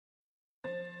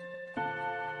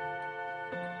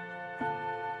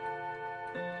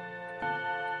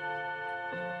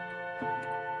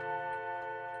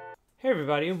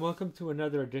everybody, and welcome to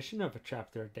another edition of A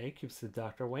Chapter a Day Keeps the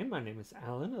Doctor Away. My name is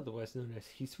Alan, otherwise known as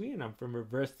Hisui, and I'm from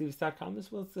ReverseThieves.com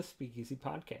as well as the Speakeasy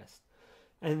Podcast.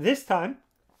 And this time,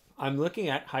 I'm looking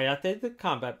at Hayate the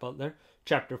Combat Butler,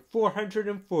 Chapter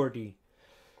 440.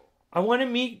 I want to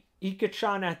meet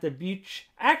Ika-chan at the beach.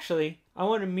 Actually, I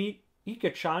want to meet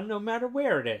Ika-chan no matter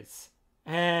where it is.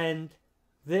 And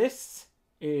this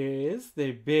is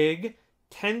the big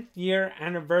 10th year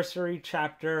anniversary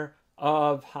chapter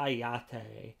of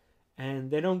Hayate,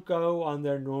 and they don't go on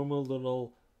their normal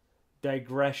little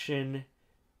digression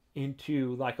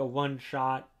into like a one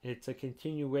shot. It's a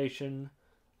continuation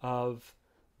of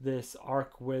this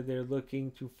arc where they're looking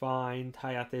to find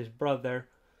Hayate's brother,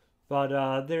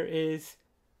 but there is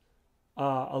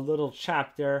a little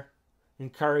chapter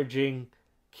encouraging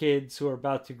kids who are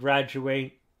about to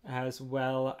graduate, as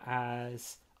well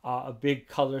as a big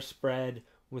color spread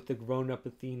with the grown-up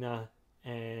Athena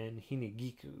and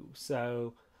Hinagiku.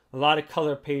 So a lot of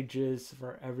color pages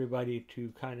for everybody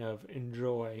to kind of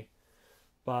enjoy,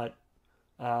 but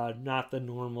not the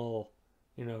normal,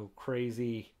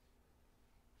 crazy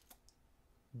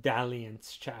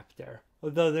dalliance chapter.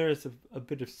 Although there is a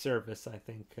bit of service, I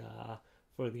think,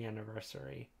 for the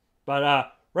anniversary. But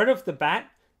right off the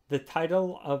bat, the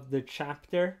title of the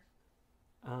chapter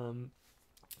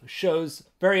shows,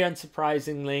 very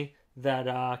unsurprisingly, that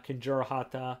Kenjiro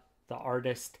Hata, the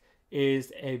artist,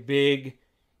 is a big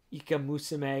Ika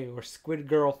Musume or Squid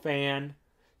Girl fan.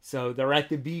 So they're at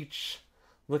the beach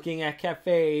looking at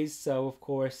cafes. So of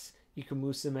course Ika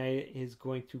Musume is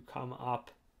going to come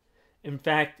up. In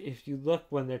fact, if you look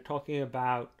when they're talking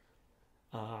about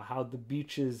how the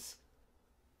beach is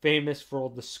famous for all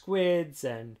the squids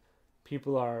and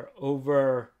people are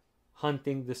over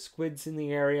hunting the squids in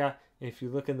the area, if you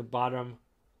look in the bottom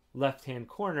left hand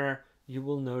corner, you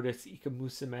will notice Ika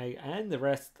Musume and the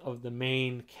rest of the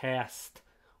main cast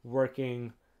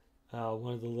working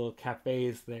one of the little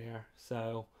cafes there.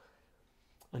 So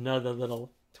another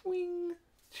little twing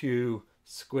to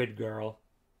Squid Girl.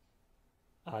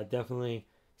 Definitely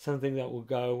something that will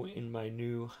go in my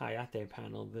new Hayate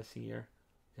panel this year,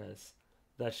 because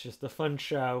that's just a fun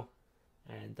show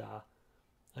and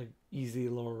an easy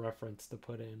little reference to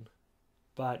put in.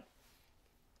 But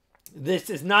this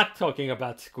is not talking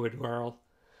about Squid Girl.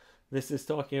 This is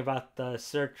talking about the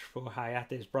search for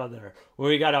Hayate's brother.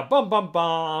 We got a bum bum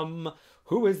bum.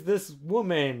 Who is this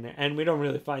woman? And we don't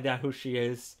really find out who she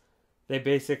is. They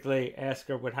basically ask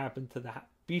her what happened to the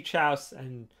beach house,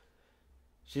 and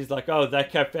she's like, "Oh,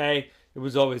 that cafe, it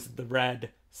was always the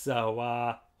red." So,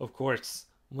 of course,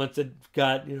 once it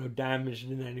got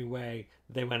damaged in any way,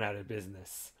 they went out of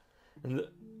business.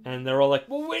 And they're all like,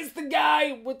 "Well, where's the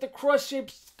guy with the cross-shaped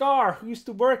scar who used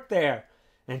to work there?"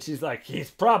 And she's like,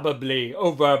 "He's probably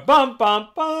over bum bum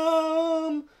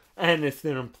bum." And it's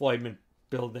an employment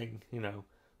building,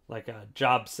 like a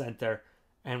job center.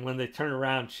 And when they turn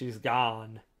around, she's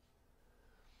gone.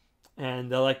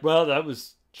 And they're like, "Well, that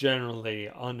was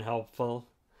generally unhelpful."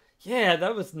 Yeah,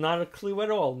 that was not a clue at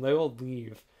all. And they all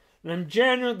leave. And I'm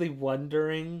generally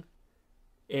wondering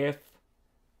if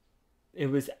it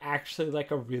was actually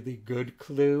like a really good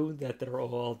clue that they're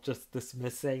all just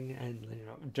dismissing. And,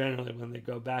 generally when they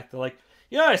go back, they're like,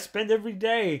 "Yeah, I spend every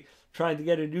day trying to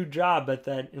get a new job at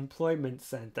that employment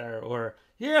center." Or,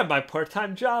 "Yeah, my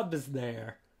part-time job is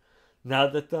there. Now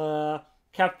that the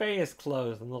cafe is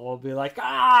closed." And they'll all be like,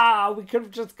 "We could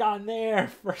have just gone there,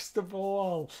 first of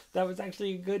all. That was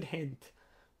actually a good hint."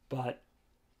 But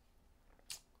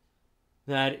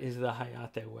that is the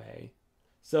Hayate way.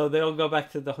 So they'll go back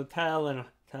to the hotel and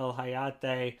tell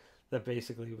Hayate that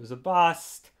basically it was a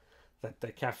bust, that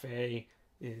the cafe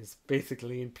is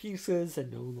basically in pieces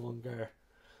and no longer,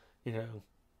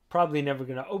 probably never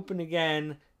going to open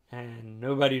again, and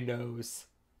nobody knows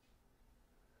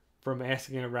from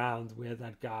asking around where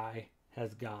that guy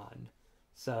has gone.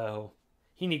 So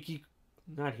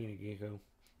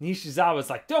Nishizawa's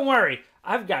like, "Don't worry,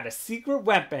 I've got a secret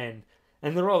weapon."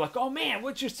 And they're all like, "Oh man,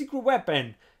 what's your secret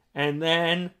weapon?" And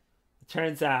then it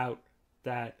turns out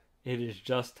that it is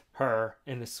just her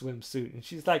in a swimsuit. And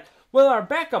she's like, "Well, our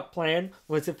backup plan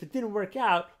was if it didn't work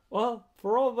out, well,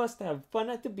 for all of us to have fun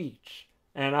at the beach."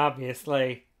 And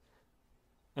obviously,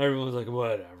 everyone's like,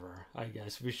 "Whatever, I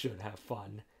guess we should have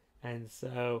fun." And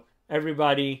so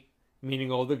everybody,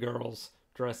 meaning all the girls,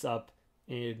 dress up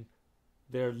in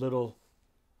their little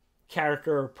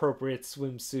character-appropriate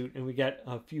swimsuit. And we get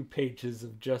a few pages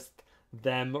of just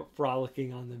them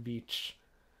frolicking on the beach.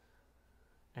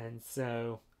 And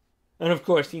of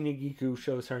course Hinagiku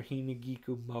shows her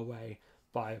Hinagiku moe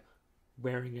by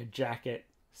wearing a jacket.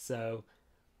 So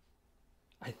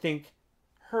I think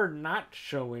her not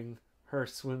showing her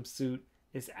swimsuit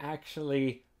is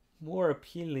actually more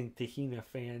appealing to Hina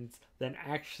fans than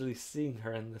actually seeing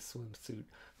her in the swimsuit,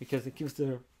 because it gives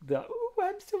her the "ooh,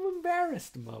 I'm so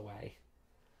embarrassed" moe.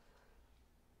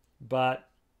 But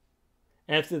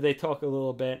after they talk a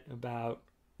little bit about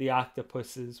the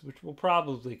octopuses, which will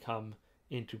probably come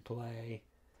into play,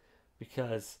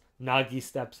 because Nagi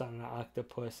steps on an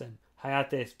octopus and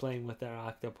Hayate is playing with their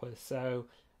octopus. So,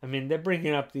 I mean, they're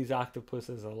bringing up these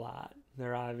octopuses a lot.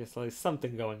 There's obviously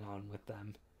something going on with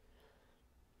them.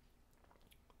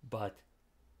 But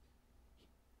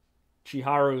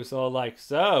Chiharu's all like,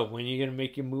 so, when are you going to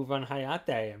make your move on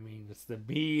Hayate? I mean, it's the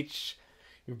beach.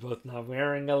 You're both not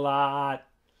wearing a lot.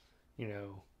 You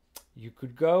know, you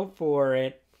could go for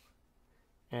it.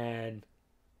 And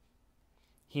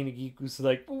Hinagiku's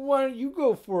like, well, why don't you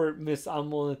go for it, Miss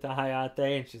Amuleta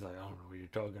Hayate? And she's like, I don't know what you're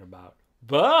talking about.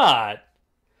 But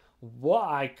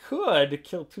I could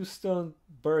kill two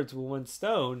birds with one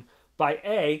stone by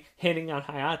A, hitting on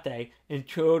Hayate and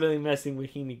totally messing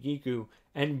with Hinagiku,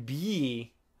 and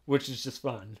B, which is just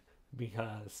fun,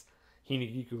 because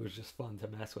Hinagiku is just fun to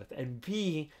mess with, and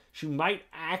B, she might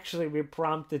actually be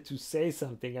prompted to say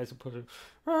something as opposed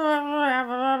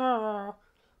to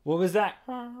what was that?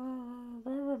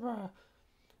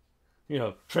 You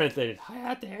know, translated,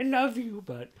 Hayate, I love you,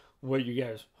 but what you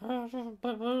guys?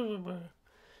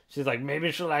 She's like,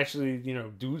 maybe she'll actually, you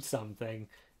know, do something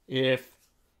if,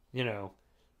 you know,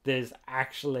 there's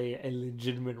actually a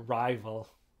legitimate rival.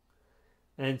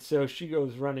 And so she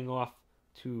goes running off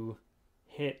to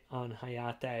hit on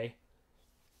Hayate.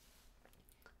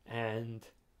 And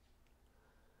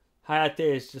Hayate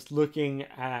is just looking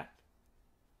at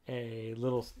a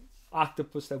little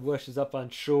octopus that washes up on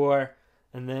shore,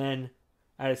 and then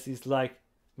as he's like,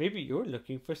 maybe you're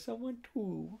looking for someone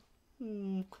too.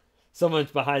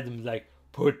 Someone's behind him like,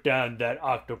 put down that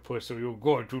octopus or you're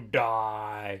going to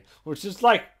die, which is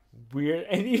like weird.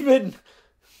 And even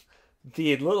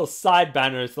the little side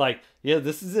banner is like, yeah,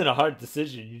 this isn't a hard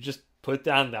decision, you just put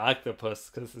down the octopus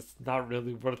because it's not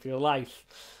really worth your life.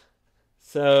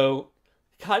 So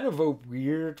kind of a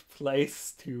weird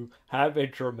place to have a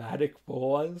dramatic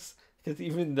pause, because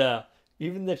even the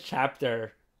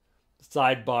chapter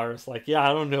sidebar is like, yeah,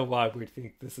 I don't know why we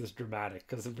think this is dramatic,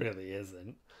 because it really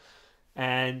isn't.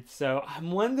 And so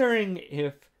I'm wondering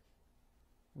if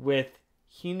with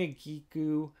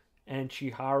Hinagiku and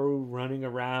Chiharu running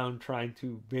around trying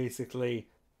to basically,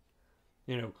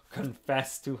 you know,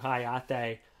 confess to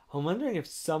Hayate, I'm wondering if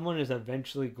someone is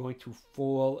eventually going to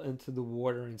fall into the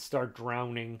water and start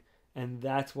drowning, and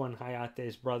that's when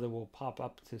Hayate's brother will pop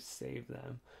up to save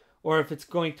them. Or if it's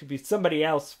going to be somebody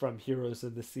else from Heroes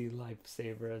of the Sea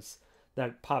Lifesavers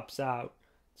that pops out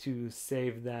to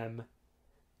save them,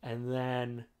 and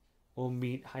then we'll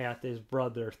meet Hayate's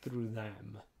brother through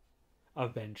them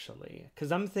eventually.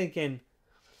 Because I'm thinking,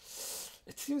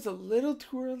 it seems a little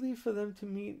too early for them to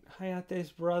meet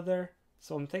Hayate's brother.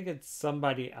 So I'm thinking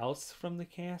somebody else from the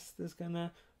cast is going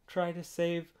to try to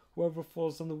save whoever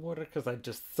falls in the water.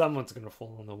 Because someone's going to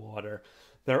fall in the water.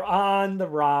 They're on the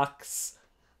rocks,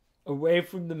 away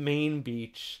from the main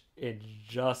beach. It's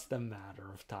just a matter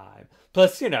of time.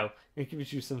 Plus, you know, it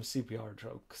gives you some CPR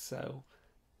jokes. So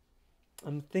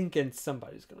I'm thinking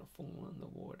somebody's going to fall in the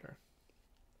water.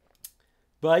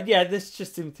 But yeah, this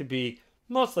just seemed to be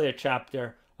mostly a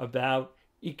chapter about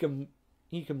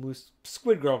Ikamu's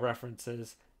Squid Girl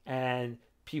references and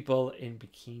people in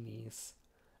bikinis.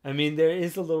 I mean, there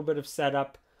is a little bit of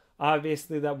setup.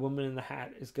 Obviously, that woman in the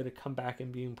hat is going to come back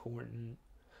and be important.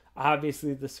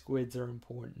 Obviously, the squids are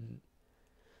important.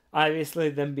 Obviously,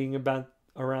 them being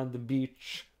around the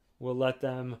beach will let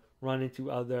them run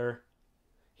into other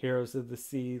Heroes of the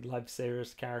Sea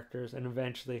Lifesavers characters, and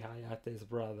eventually Hayate's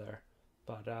brother.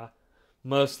 But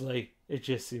mostly, it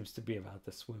just seems to be about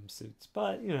the swimsuits.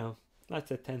 But, you know, that's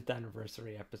a 10th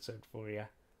anniversary episode for you.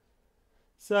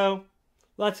 So,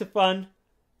 lots of fun.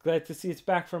 Glad to see it's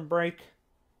back from break.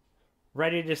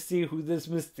 Ready to see who this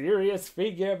mysterious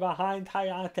figure behind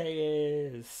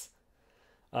Hayate is.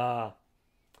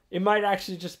 It might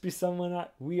actually just be someone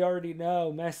that we already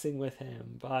know messing with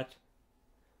him, but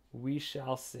we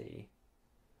shall see.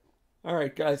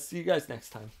 Alright guys, see you guys next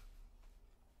time.